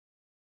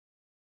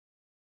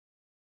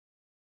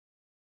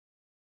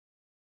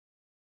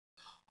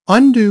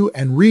Undo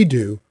and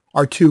redo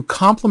are two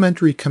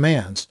complementary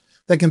commands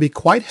that can be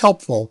quite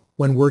helpful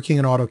when working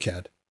in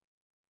AutoCAD.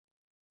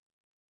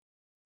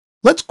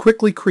 Let's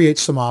quickly create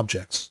some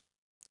objects.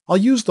 I'll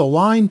use the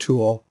Line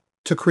tool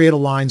to create a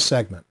line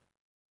segment.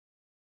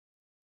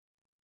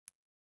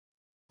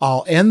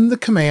 I'll end the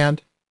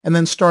command and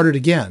then start it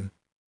again.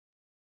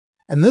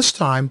 And this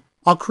time,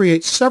 I'll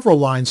create several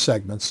line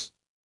segments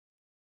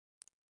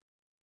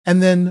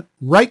and then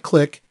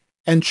right-click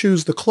and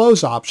choose the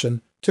Close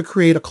option to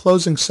create a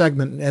closing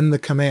segment and end the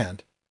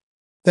command.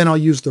 Then I'll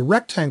use the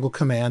Rectangle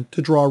command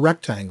to draw a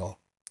rectangle.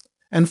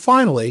 And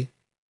finally,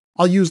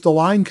 I'll use the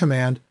Line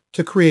command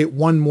to create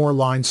one more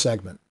line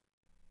segment.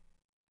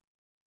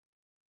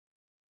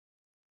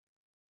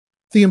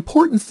 The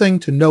important thing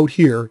to note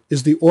here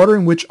is the order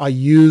in which I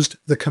used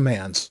the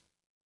commands.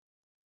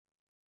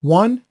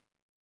 1,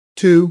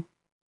 2,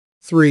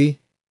 3,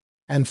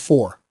 and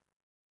 4.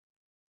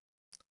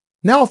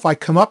 Now if I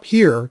come up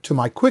here to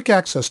my Quick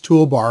Access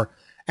toolbar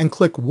and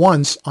click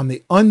once on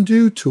the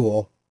Undo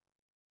tool,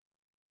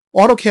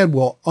 AutoCAD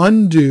will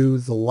undo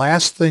the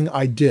last thing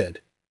I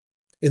did.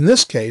 In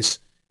this case,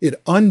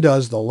 it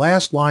undoes the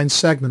last line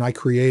segment I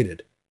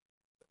created.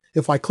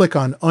 If I click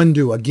on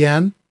Undo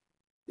again,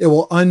 it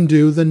will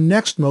undo the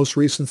next most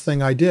recent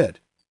thing I did.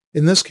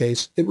 In this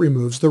case, it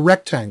removes the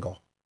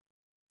rectangle.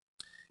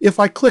 If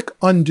I click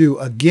Undo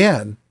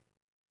again,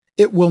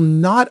 it will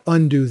not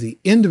undo the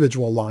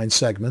individual line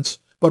segments,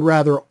 but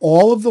rather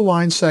all of the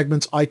line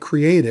segments I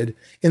created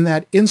in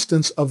that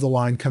instance of the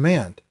Line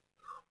command.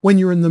 When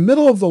you're in the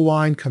middle of the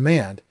Line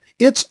command,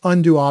 its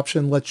Undo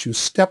option lets you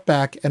step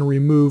back and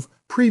remove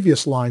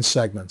previous line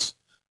segments.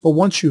 But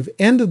once you've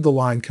ended the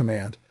Line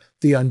command,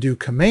 the Undo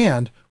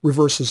command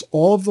reverses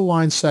all of the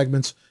line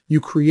segments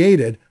you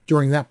created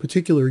during that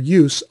particular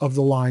use of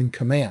the Line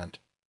command.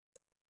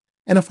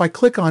 And if I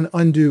click on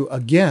Undo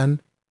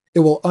again, it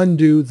will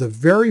undo the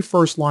very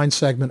first line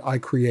segment I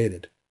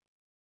created.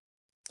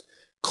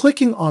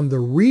 Clicking on the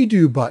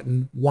Redo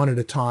button one at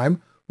a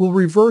time will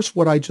reverse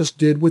what I just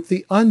did with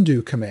the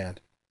Undo command.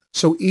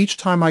 So each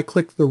time I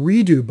click the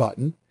Redo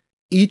button,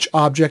 each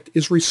object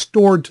is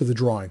restored to the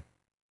drawing.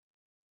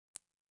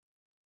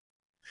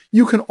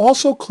 You can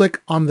also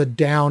click on the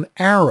down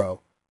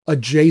arrow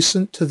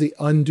adjacent to the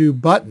Undo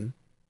button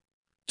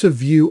to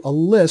view a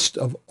list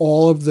of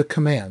all of the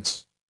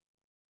commands.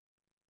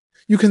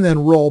 You can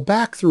then roll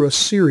back through a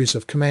series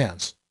of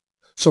commands.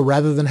 So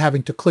rather than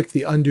having to click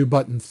the Undo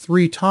button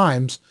 3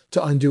 times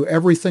to undo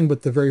everything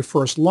but the very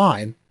first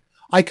line,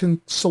 I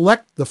can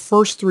select the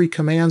first 3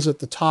 commands at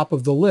the top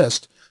of the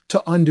list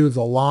to undo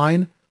the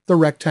line, the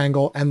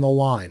rectangle, and the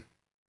line.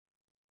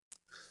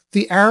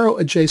 The arrow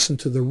adjacent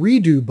to the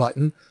Redo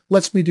button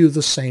lets me do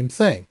the same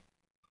thing.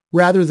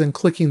 Rather than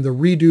clicking the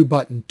Redo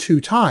button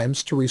 2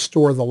 times to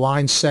restore the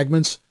line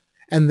segments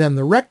and then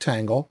the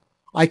rectangle,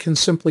 I can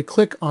simply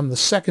click on the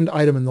second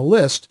item in the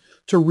list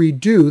to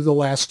redo the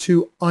last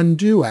 2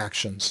 undo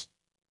actions.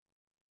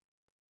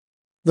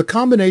 The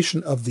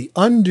combination of the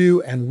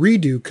Undo and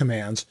Redo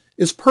commands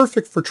is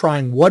perfect for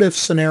trying what-if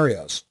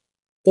scenarios.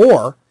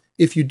 Or,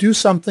 if you do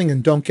something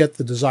and don't get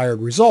the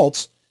desired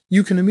results,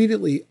 you can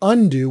immediately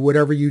undo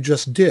whatever you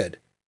just did.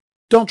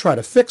 Don't try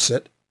to fix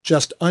it,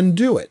 just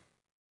undo it.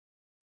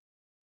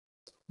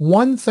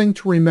 One thing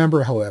to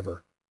remember,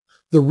 however,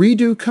 the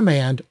Redo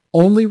command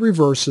only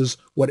reverses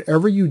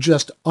whatever you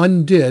just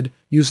undid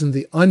using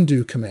the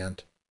Undo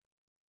command.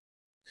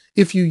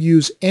 If you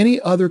use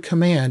any other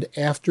command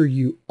after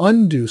you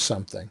undo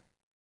something,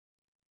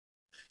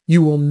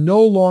 you will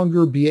no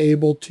longer be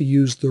able to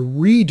use the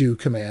Redo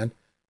command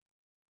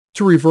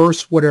to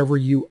reverse whatever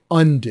you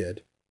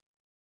undid.